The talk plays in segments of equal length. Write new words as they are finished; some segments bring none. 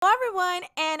everyone,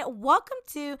 and welcome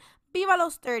to Viva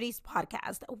Los 30s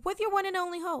podcast with your one and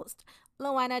only host,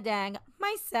 Loana Dang,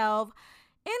 myself.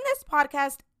 In this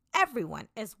podcast, everyone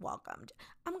is welcomed.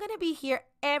 I'm going to be here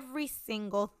every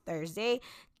single Thursday,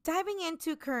 diving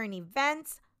into current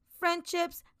events,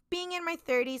 friendships, being in my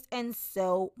 30s, and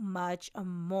so much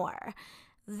more.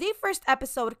 The first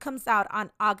episode comes out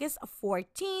on August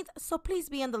 14th, so please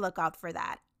be on the lookout for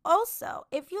that. Also,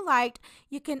 if you liked,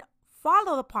 you can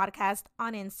follow the podcast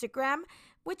on Instagram,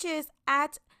 which is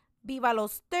at Viva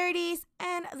Los 30s,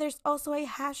 and there's also a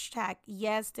hashtag.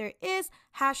 Yes, there is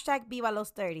hashtag Viva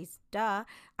Los 30s. Duh.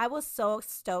 I was so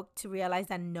stoked to realize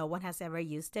that no one has ever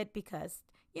used it because,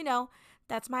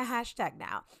 that's my hashtag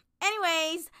now.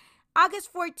 Anyways,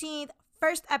 August 14th,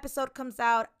 first episode comes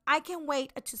out. I can't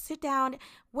wait to sit down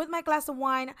with my glass of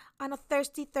wine on a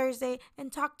thirsty Thursday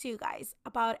and talk to you guys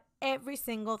about every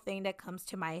single thing that comes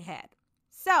to my head.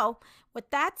 So, with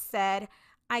that said,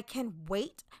 I can't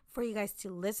wait for you guys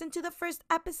to listen to the first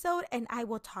episode, and I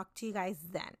will talk to you guys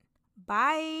then.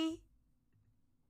 Bye.